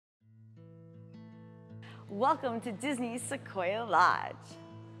Welcome to Disney's Sequoia Lodge.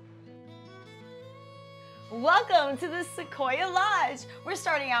 Welcome to the Sequoia Lodge. We're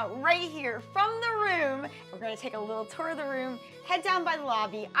starting out right here from the room. We're gonna take a little tour of the room, head down by the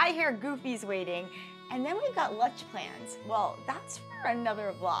lobby. I hear Goofy's waiting. And then we've got lunch plans. Well, that's for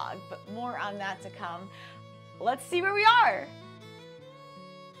another vlog, but more on that to come. Let's see where we are.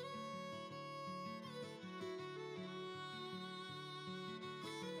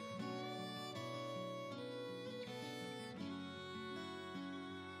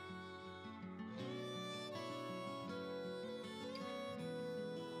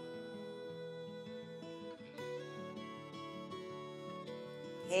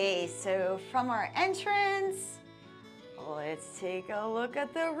 Okay, so from our entrance, let's take a look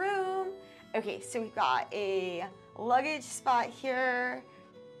at the room. Okay, so we've got a luggage spot here,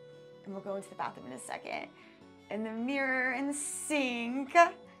 and we'll go into the bathroom in a second. And the mirror and the sink.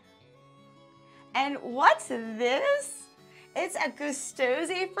 And what's this? It's a Gusteau's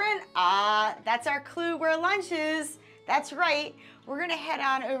apron. That's our clue where lunch is. That's right. We're gonna head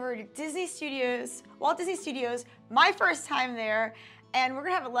on over to Disney Studios, Walt Disney Studios, my first time there. And we're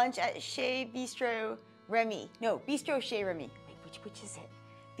gonna have a lunch at Chez Bistro Remy. No, Bistro Chez Remy. Wait, which is it?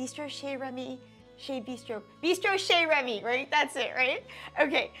 Bistro Chez Remy, Chez Bistro Chez Remy, right? That's it, right?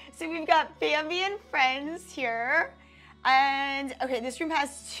 Okay, so we've got Bambi and friends here. And okay, this room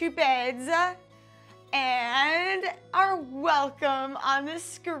has 2 beds. And our welcome on the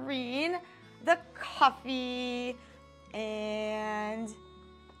screen, the coffee and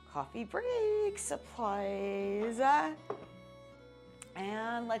coffee break supplies.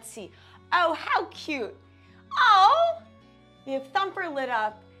 And let's see. Oh, how cute. Oh, we have Thumper lit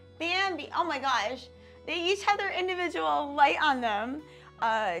up. Bambi, oh my gosh. They each have their individual light on them.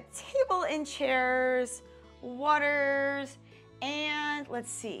 Table and chairs, waters, and let's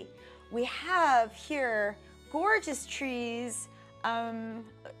see. We have here gorgeous trees,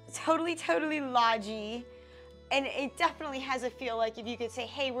 totally lodgy. And it definitely has a feel like if you could say,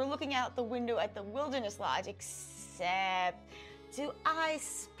 hey, we're looking out the window at the Wilderness Lodge, except do I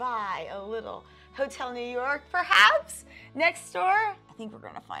spy a little Hotel New York, perhaps, next door? I think we're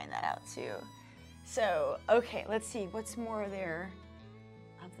gonna find that out too. So, okay, let's see, what's more there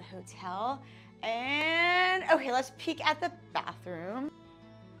of the hotel? And, okay, let's peek at the bathroom.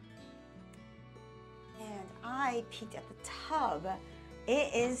 And I peeked at the tub.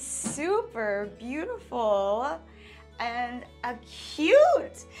 It is super beautiful and a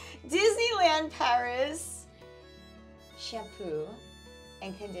cute Disneyland Paris shampoo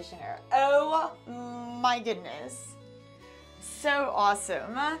and conditioner. Oh my goodness. So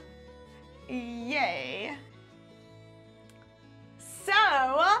awesome. Yay.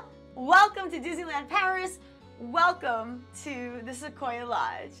 So, welcome to Disneyland Paris. Welcome to the Sequoia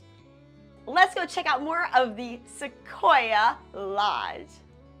Lodge. Let's go check out more of the Sequoia Lodge.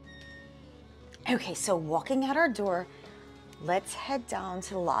 Okay, so walking out our door, let's head down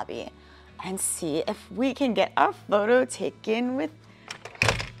to the lobby and see if we can get a photo taken with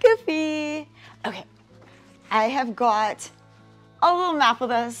Goofy. Okay, I have got a little map with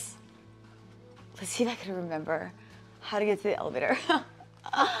us. Let's see if I can remember how to get to the elevator.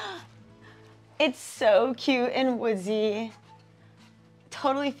 It's so cute and woodsy.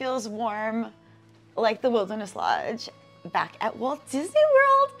 Totally feels warm, like the Wilderness Lodge back at Walt Disney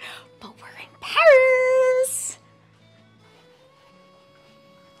World, but we're in Paris.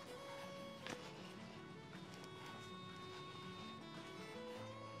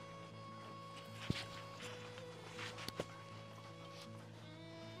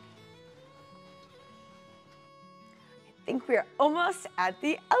 I think we're almost at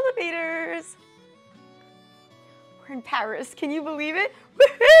the elevators. We're in Paris, can you believe it?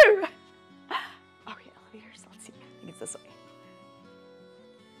 Woohoo! Okay, elevators, let's see, I think it's this way.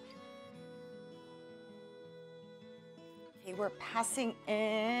 Okay, we're passing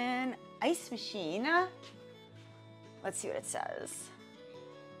an ice machine. Let's see what it says.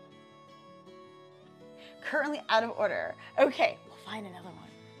 Currently out of order. Okay, we'll find another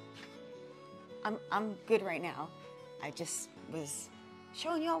one. I'm good right now. I just was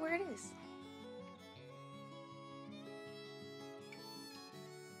showing y'all where it is.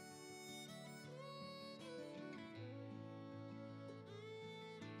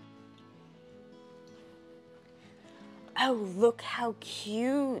 Oh, look how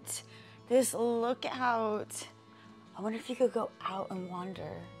cute. This lookout. I wonder if you could go out and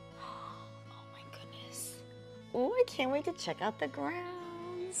wander. Oh my goodness. Oh, I can't wait to check out the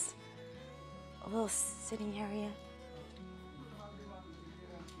grounds. A little sitting area.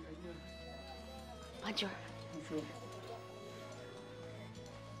 Bonjour.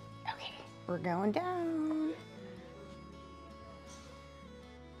 Okay, we're going down.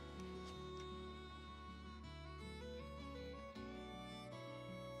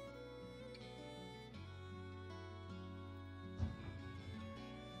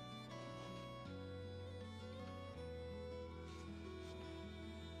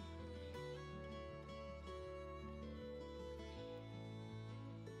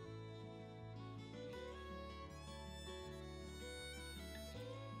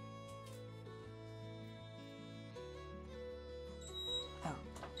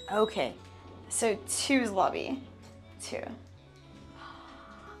 Okay, so 2's lobby. 2.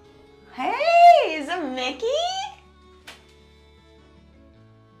 Hey, is it Mickey?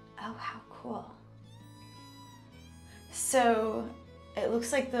 Oh, how cool. So it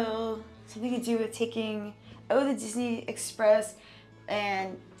looks like something to do with taking, the Disney Express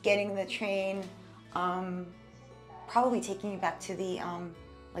and getting the train, probably taking you back to the,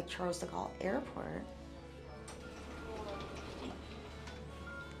 like Charles de Gaulle Airport.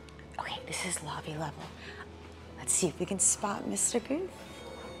 Okay, this is lobby level. Let's see if we can spot Mr. Goof,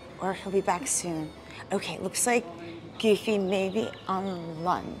 or if he'll be back soon. Okay, looks like Goofy may be on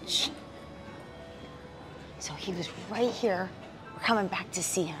lunch. So he was right here. We're coming back to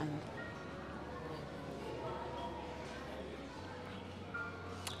see him.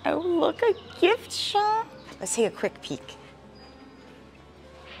 Oh, look, a gift shop. Let's take a quick peek.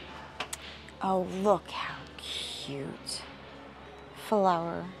 Oh, look how cute.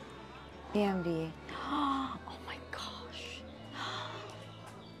 Flower, B&B. Oh my gosh.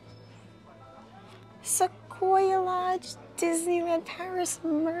 Sequoia Lodge, Disneyland Paris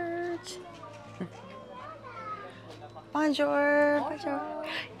merch. Bonjour. Bonjour.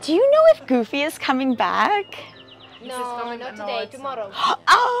 Do you know if Goofy is coming back? No, not today, tomorrow.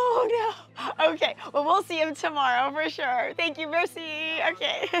 Oh no. Okay, well we'll see him tomorrow for sure. Thank you, merci.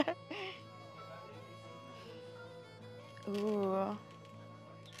 Okay. Ooh.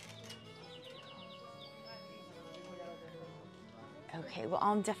 Okay, well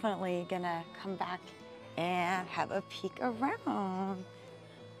I'm definitely gonna come back and have a peek around.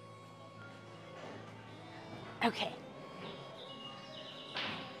 Okay.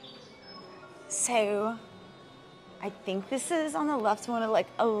 So, I think this is on the left one of like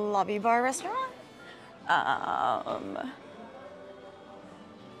a lobby bar restaurant.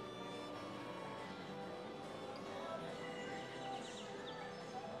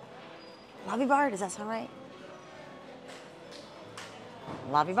 Lobby bar, does that sound right?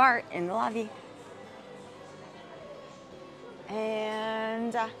 Lobby bar in the lobby.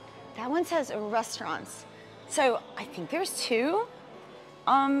 And that one says restaurants. So I think there's 2.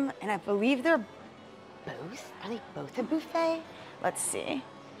 And I believe they're both, are they both a buffet? Let's see.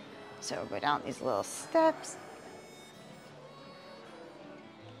 So go down these little steps.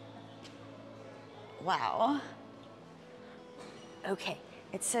 Wow. Okay,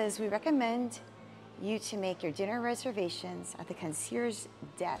 it says we recommend you to make your dinner reservations at the concierge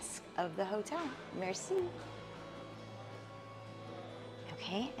desk of the hotel. Merci.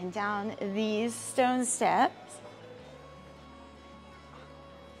 Okay, and down these stone steps.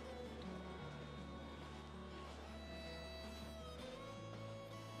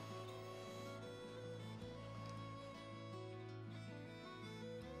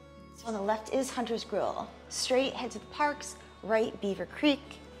 So on the left is Hunter's Grill. Straight, head to the parks, right, Beaver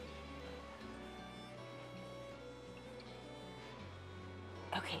Creek.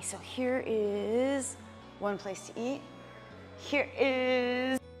 Okay, so here is one place to eat. Here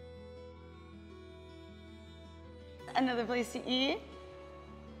is another place to eat.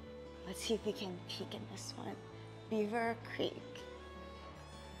 Let's see if we can peek in this one. Beaver Creek.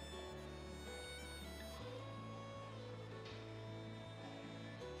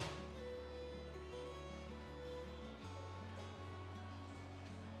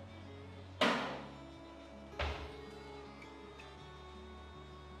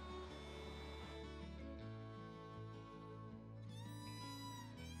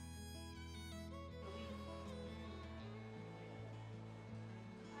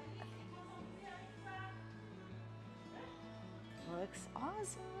 Looks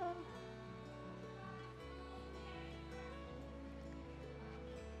awesome.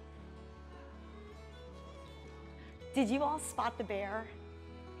 Did you all spot the bear?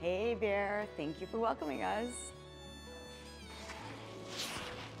 Hey bear, thank you for welcoming us.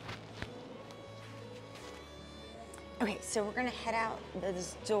 Okay, so we're gonna head out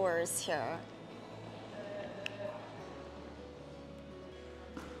those doors here.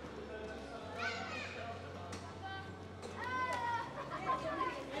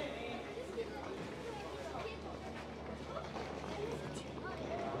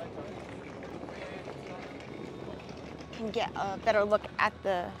 Can get a better look at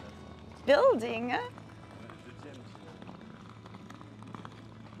the building.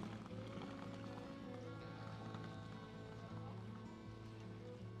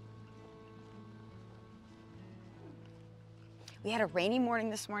 We had a rainy morning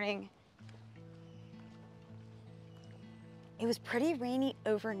this morning. It was pretty rainy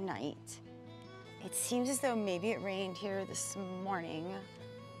overnight. It seems as though maybe it rained here this morning.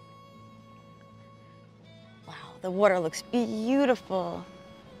 Wow, the water looks beautiful.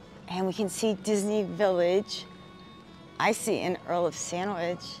 And we can see Disney Village. I see an Earl of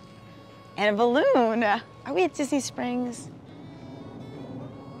Sandwich and a balloon. Are we at Disney Springs?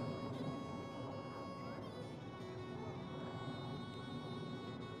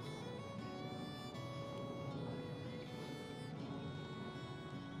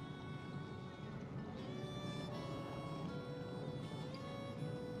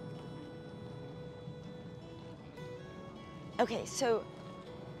 Okay, so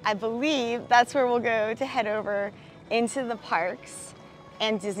I believe that's where we'll go to head over into the parks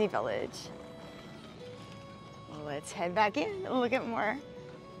and Disney Village. Well, let's head back in and look at more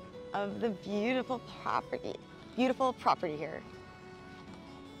of the beautiful property here.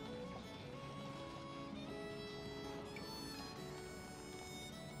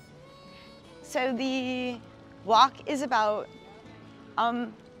 So the walk is about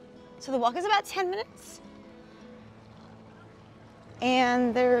 10 minutes.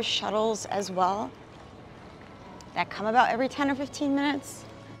 And there are shuttles as well that come about every 10 or 15 minutes.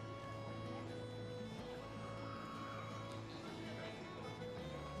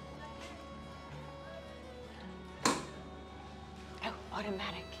 Oh,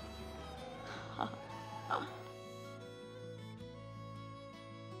 automatic.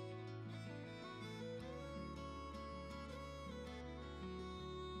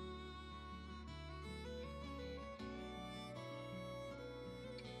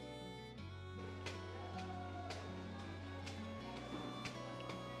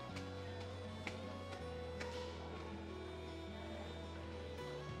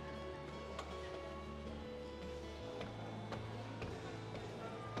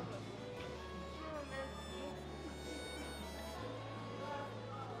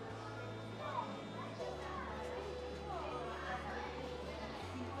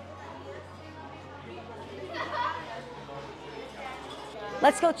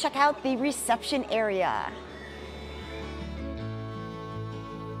 Let's go check out the reception area.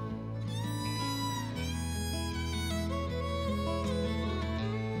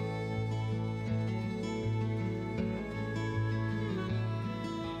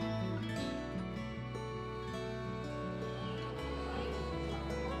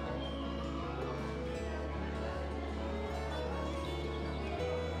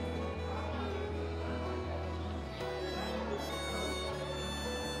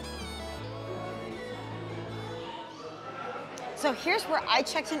 So here's where I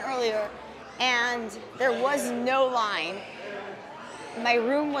checked in earlier and there was no line. My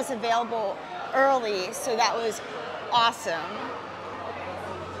room was available early, so that was awesome.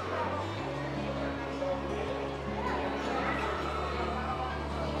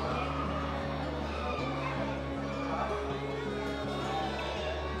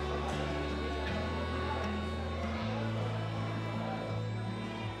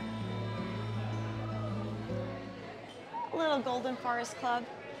 Little Golden Forest Club.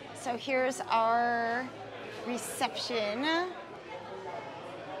 So here's our reception.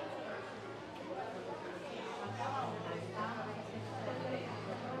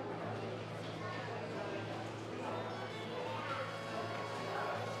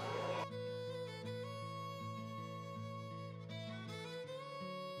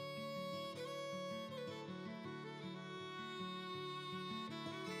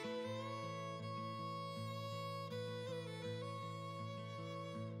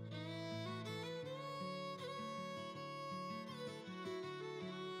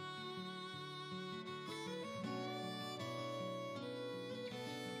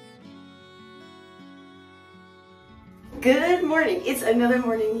 Good morning. It's another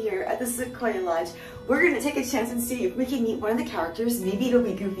morning here at the Sequoia Lodge. We're going to take a chance and see if we can meet one of the characters. Maybe it'll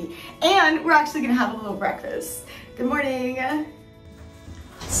be Goofy. And we're actually going to have a little breakfast. Good morning.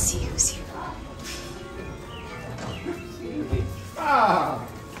 Let's see who's here.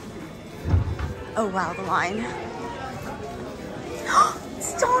 Oh wow, the line.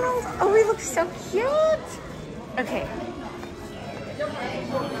 It's Donald. Oh, he looks so cute. Okay.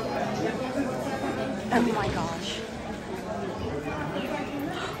 Oh my gosh.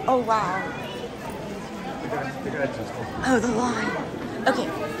 Oh wow. Oh, the line. Okay,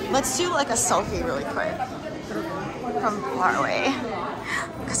 let's do like a selfie really quick from far away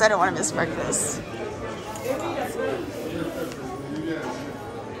because I don't want to miss breakfast. Is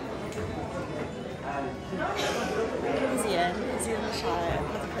he in? Is he in the shot?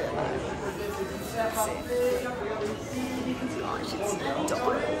 Let's see. Gosh, it's Donald.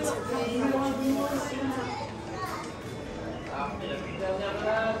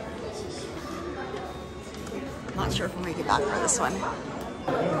 Not sure if we'll make it back for this one.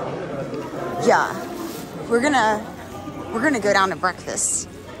 Yeah, we're gonna go down to breakfast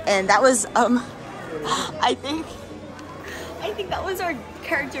And that was, I think that was our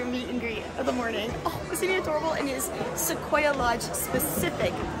character meet and greet of the morning. Oh, isn't he adorable? And his Sequoia Lodge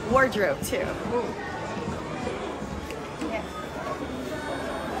specific wardrobe too. Ooh. Yeah.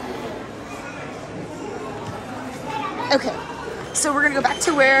 Okay, so we're gonna go back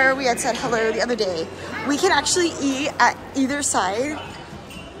to where we had said hello the other day. We can actually eat at either side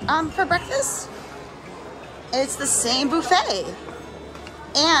for breakfast. And it's the same buffet.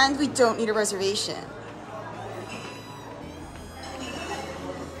 And we don't need a reservation.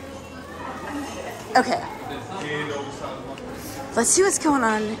 Okay. Let's see what's going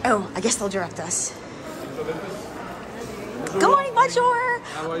on. Oh, I guess they'll direct us. Good morning, bonjour.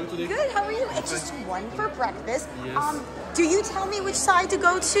 How are you today? Good, how are you? It's just one for breakfast. Yes. Do you tell me which side to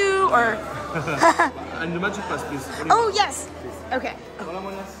go to, or? And the magic pass, please. Oh, yes. Okay.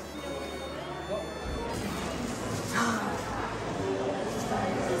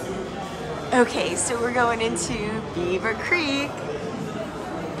 Okay, so we're going into Beaver Creek.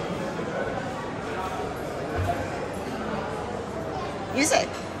 Music.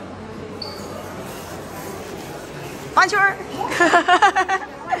 Bonjour.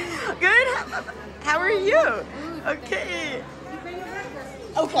 Good. How are you? Okay.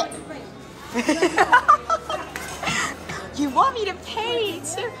 Okay. You want me to pay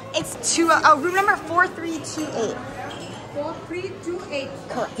too? It's room number 4328. 4328.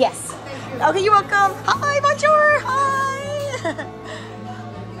 Correct. Yes. Okay, you're welcome. Hi, bonjour. Hi.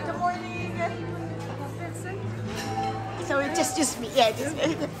 Good morning. So it just me. Yeah, just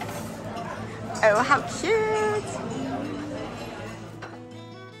me. Oh, how cute.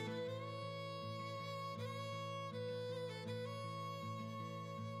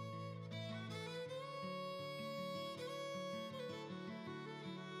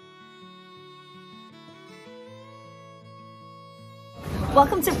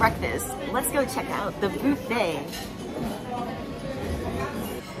 Welcome to breakfast. Let's go check out the buffet.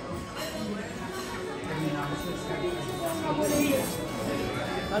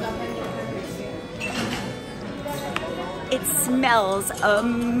 It smells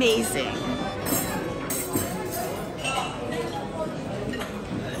amazing.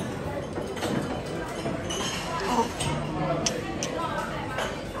 Oh.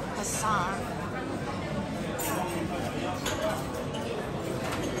 Croissant.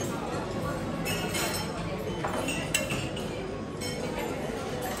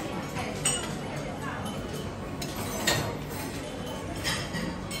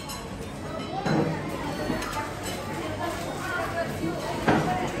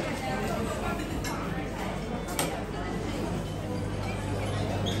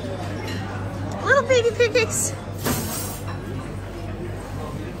 Baby pancakes.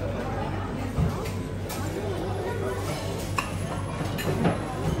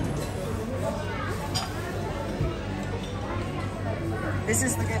 This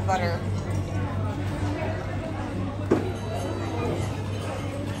is the good butter.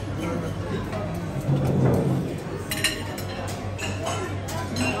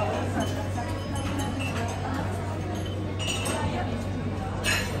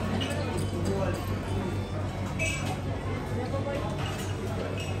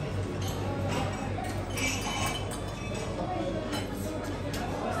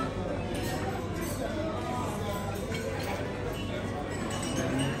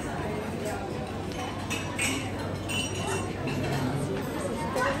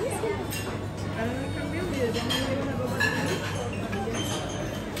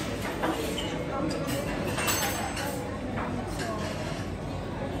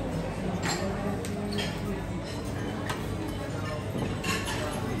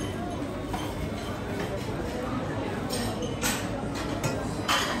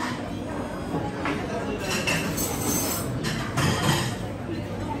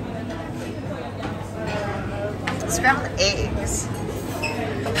 Scrambled eggs.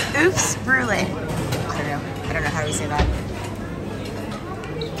 Oops, brulee. I don't know how we say that.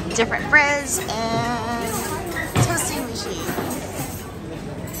 Different breads and toasting machine.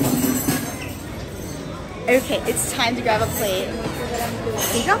 Okay, it's time to grab a plate. I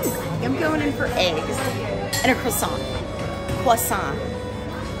think I'm going in for eggs and a croissant. Croissant.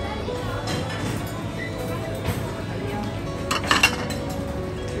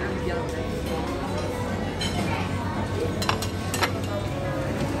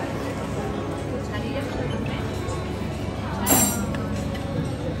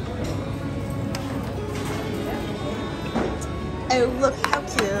 Oh, look how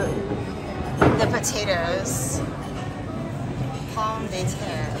cute. The potatoes. Pomme de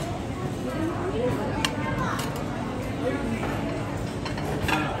terre.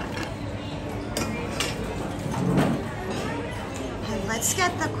 let's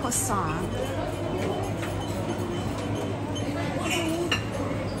get the croissant.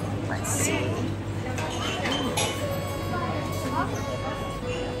 Let's see.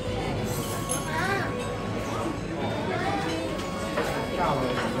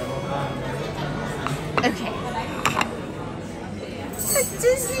 Okay. A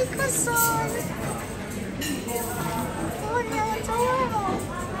Disney croissant. Oh, yeah, it's adorable.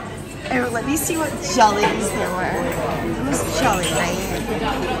 Oh, let me see what jellies there were. It was jelly, right?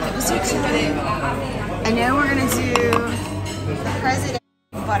 It was so cute. I know we're gonna do the president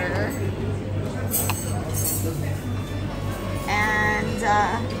butter. And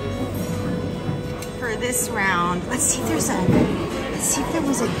for this round, let's see if there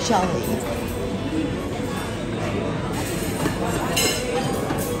was a jelly.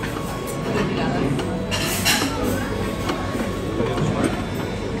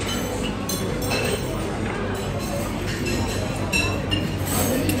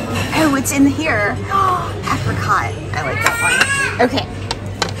 Oh, it's in here. Apricot. I like that one. Okay.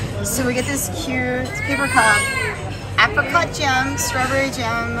 So we get this cute paper cup. Apricot jam, strawberry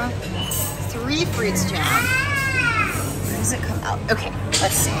jam, 3 fruits jam. Where does it come out? Okay,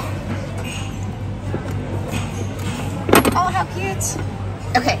 let's see. Oh, how cute.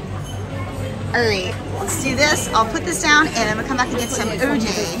 Okay. All right, let's do this. I'll put this down and I'm gonna come back and get some OJ.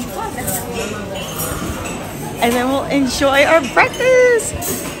 And then we'll enjoy our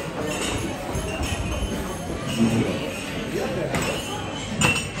breakfast.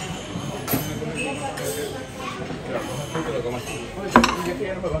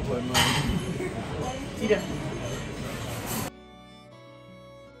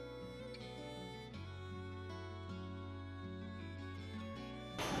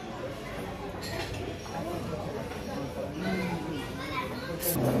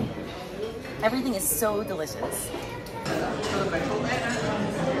 Everything is so delicious.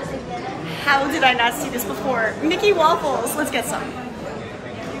 How did I not see this before? Mickey waffles. Let's get some.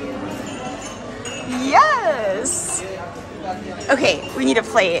 Yes. Okay, we need a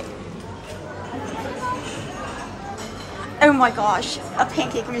plate. Oh my gosh, a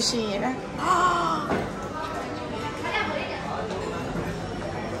pancake machine.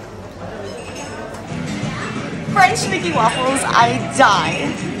 French Mickey waffles, I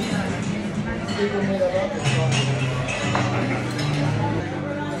die.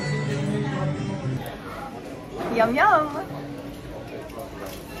 Yum yum.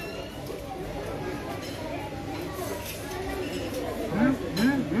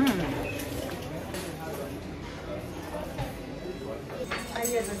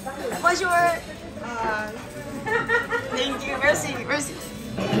 Bonjour. Thank you, merci, merci.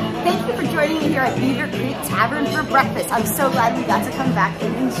 Thank you for joining me here at Beaver Creek Tavern for breakfast. I'm so glad we got to come back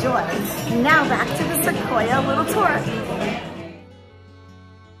and enjoy. Now back to the Sequoia little tour.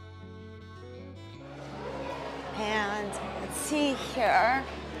 And let's see here,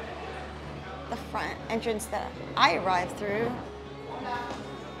 the front entrance that I arrived through.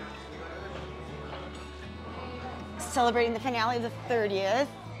 Celebrating the finale of the 30th.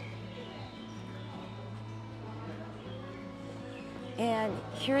 And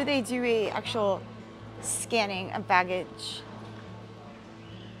here they do a actual scanning of baggage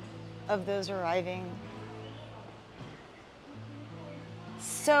of those arriving.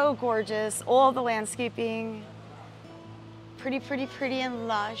 So gorgeous, all the landscaping, pretty, pretty, pretty and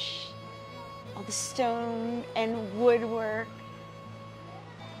lush. All the stone and woodwork.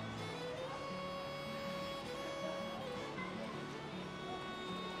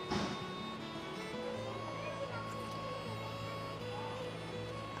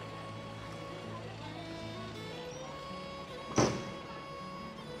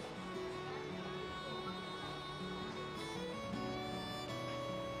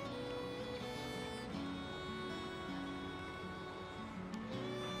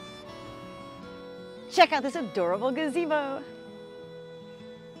 Check out this adorable gazebo.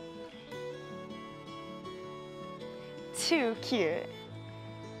 Too cute.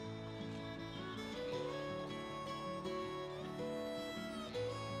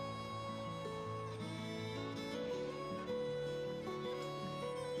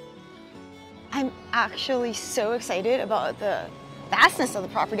 I'm actually so excited about the vastness of the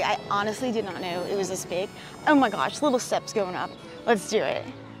property. I honestly did not know it was this big. Oh my gosh, little steps going up. Let's do it.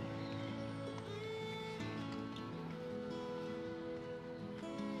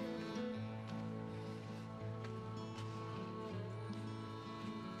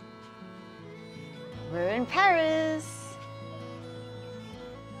 We're in Paris.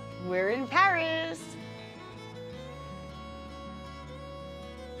 We're in Paris.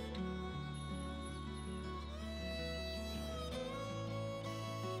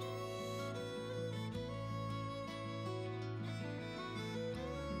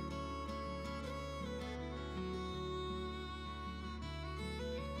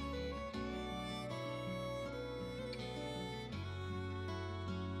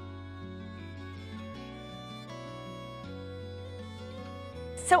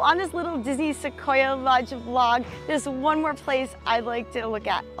 So on this little Disney Sequoia Lodge vlog, there's one more place I'd like to look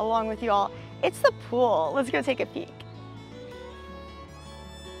at along with you all. It's the pool. Let's go take a peek.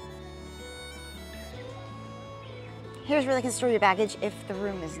 Here's where they can store your baggage if the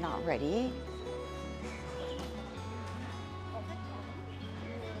room is not ready.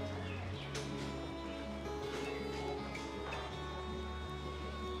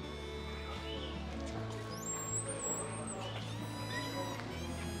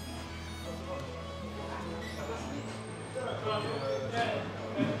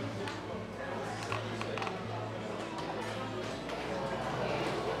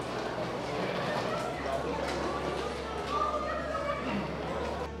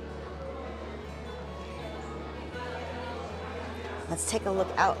 Let's take a look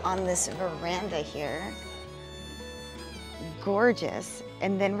out on this veranda here. Gorgeous.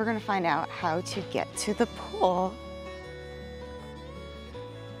 And then we're gonna find out how to get to the pool.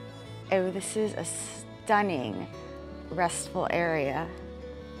 Oh, this is a stunning, restful area.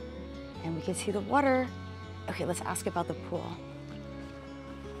 And we can see the water. Okay, let's ask about the pool.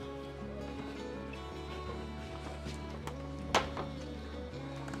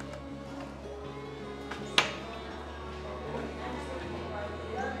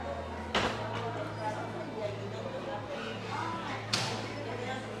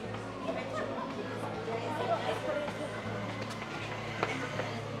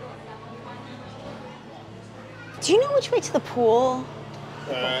 Do you know which way to the pool?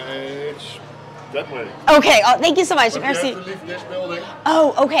 It's that way. Okay, oh, thank you so much. But Merci. you have to leave this building.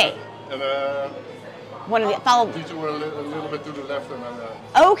 Oh, okay. And One of the follow. detour a little bit to the left and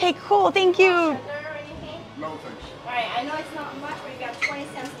then. Okay, cool. Thank you. No thanks. Alright, I know it's not much, but you got 20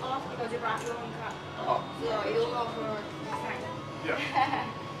 cents off because you brought your own cup. Oh. So you'll know for next time. Yeah.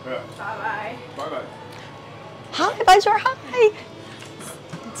 Yeah. Bye-bye. Bye bye. Hi, Bonjour. Hi.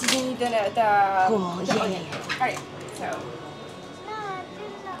 Do you need the Cool. Yeah. Alright, so.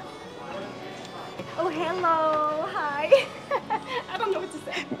 Oh, hello. Hi. I don't know what to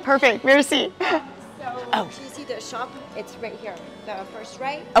say. Perfect. Merci. So, you see the shop? It's right here. The first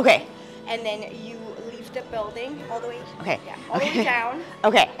right. Okay. And then you leave the building all the way. Okay. Yeah, all the way down.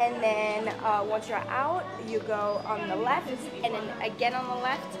 Okay. And then once you're out, you go on the left, and then again on the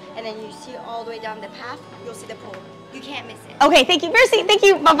left, and then you see all the way down the path, you'll see the pool. You can't miss it. Okay. Thank you. Merci. Thank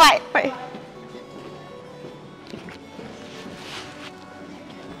you. Bye-bye. Bye.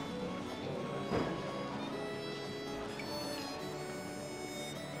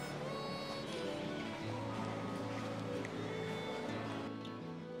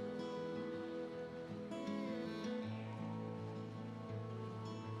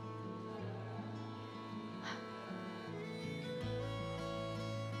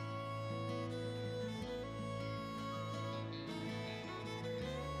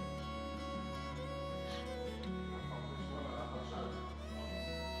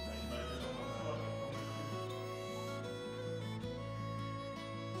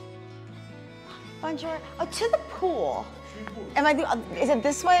 Bonjour. Oh, to the pool. Am I? Is it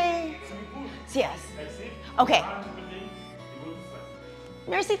this way? Yes. Okay.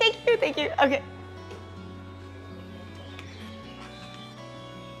 Merci. Thank you. Thank you. Okay.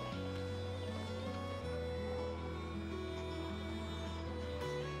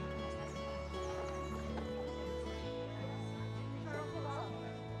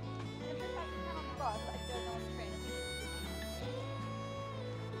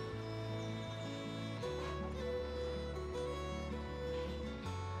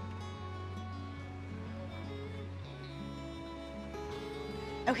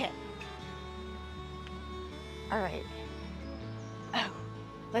 Okay. All right. Oh,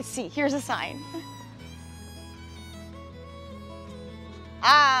 let's see. Here's a sign.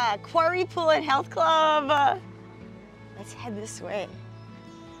 Ah, Quarry Pool and Health Club. Let's head this way.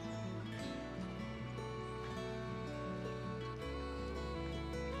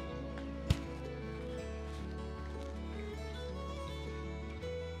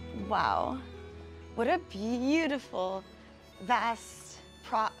 Wow. What a beautiful, vast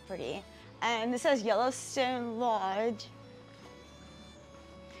property. And this says Yellowstone Lodge.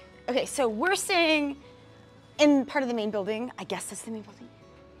 Okay, so we're staying in part of the main building. I guess that's the main building.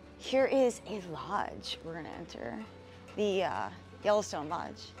 Here is a lodge we're gonna enter. The Yellowstone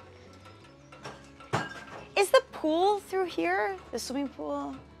Lodge. Is the pool through here? The swimming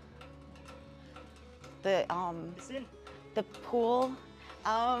pool? The pool?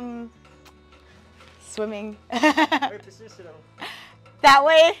 Swimming. That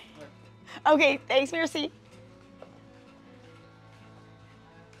way? Okay, thanks, merci.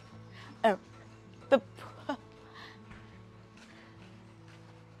 Oh,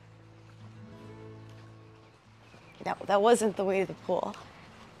 That wasn't the way to the pool.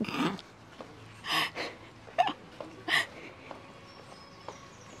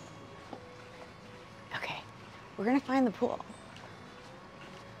 Okay, we're gonna find the pool.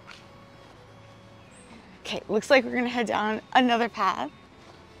 Okay, looks like we're gonna head down another path.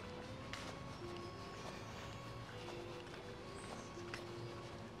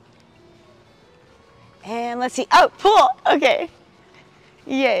 And let's see, oh, pool, okay.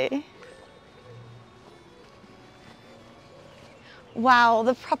 Yay. Wow,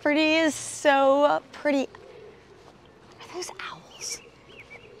 the property is so pretty. Are those owls?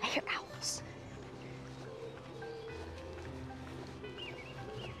 I hear owls.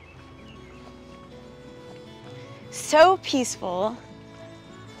 So peaceful.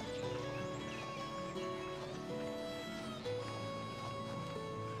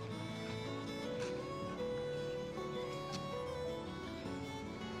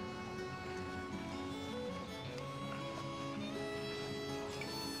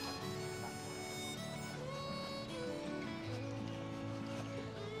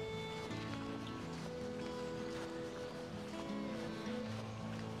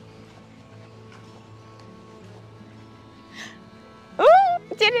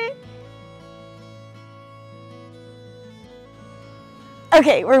 Did it.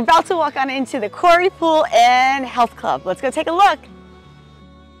 Okay, we're about to walk on into the Quarry Pool and Health Club. Let's go take a look.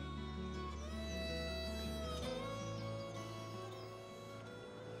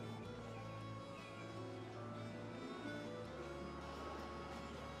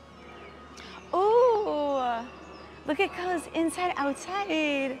 Ooh, look, it goes inside,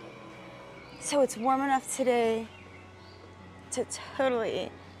 outside. So it's warm enough today to totally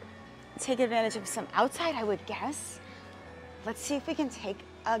take advantage of some outside, I would guess. Let's see if we can take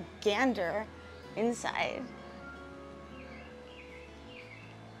a gander inside.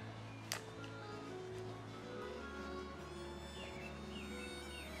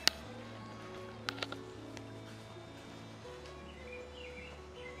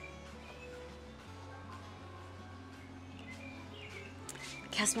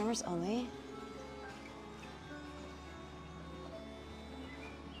 Cast members only.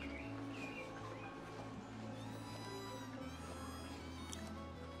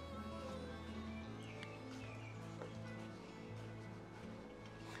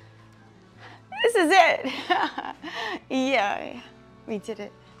 This is it. Yeah, we did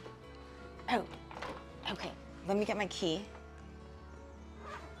it. Oh, okay. Let me get my key.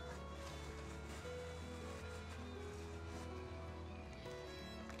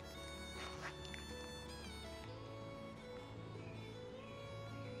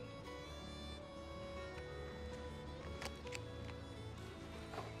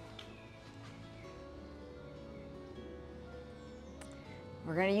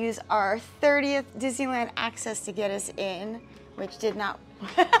 We're gonna use our 30th Disneyland access to get us in, which did not.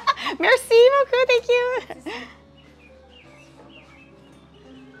 Merci beaucoup, thank you.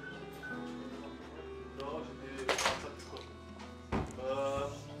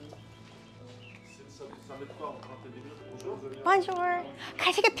 Bonjour. Can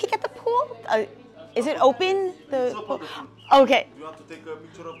I take a peek at the pool? Is it open? The pool? Okay. You want to take a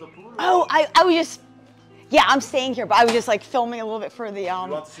picture of the pool? Oh, I was just. Yeah, I'm staying here, but I was just like filming a little bit for the You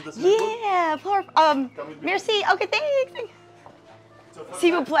want to see the swimming pool? Yeah, merci. Okay, thanks. See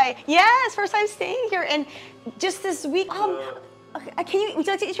you play. Yes, first time staying here, and just this week. Okay, would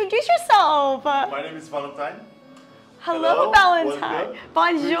you like to introduce yourself? My name is Valentine. Hello, Valentine. Welcome.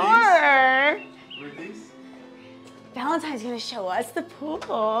 Bonjour. Greetings. Valentine's gonna show us the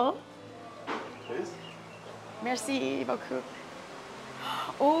pool. Please. Merci beaucoup.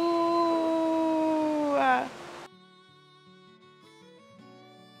 Ooh.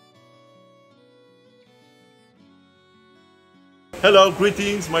 Hello,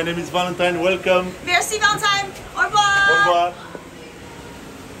 greetings. My name is Valentine. Welcome. Merci, Valentine. Au revoir. Au revoir.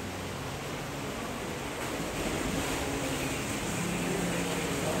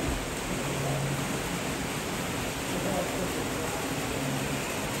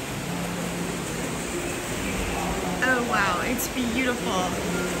 Oh wow, it's beautiful.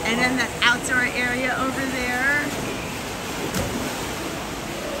 And then that outdoor area over there.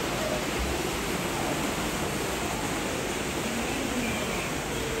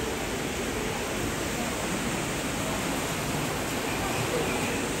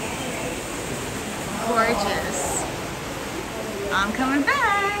 Gorgeous. I'm coming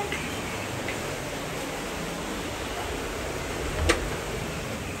back.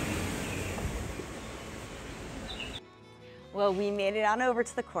 Well, we made it on over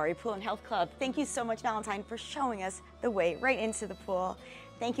to the Quarry Pool and Health Club. Thank you so much, Valentine, for showing us the way right into the pool.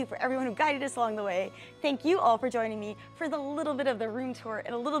 Thank you for everyone who guided us along the way. Thank you all for joining me for the little bit of the room tour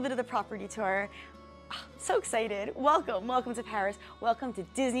and a little bit of the property tour. So excited. Welcome to Paris. Welcome to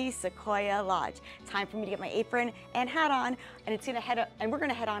Disney Sequoia Lodge. Time for me to get my apron and hat on, and we're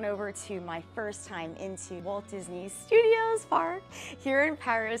gonna head on over to my first time into Walt Disney Studios Park here in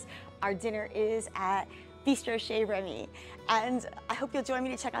Paris. Our dinner is at Bistro Chez Remy, and I hope you'll join me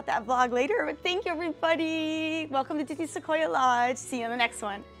to check out that vlog later. But thank you, everybody. Welcome to Disney Sequoia Lodge. See you in the next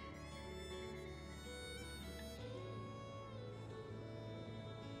one.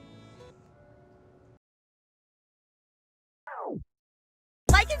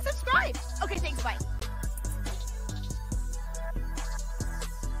 Like and subscribe. Okay, thanks, bye.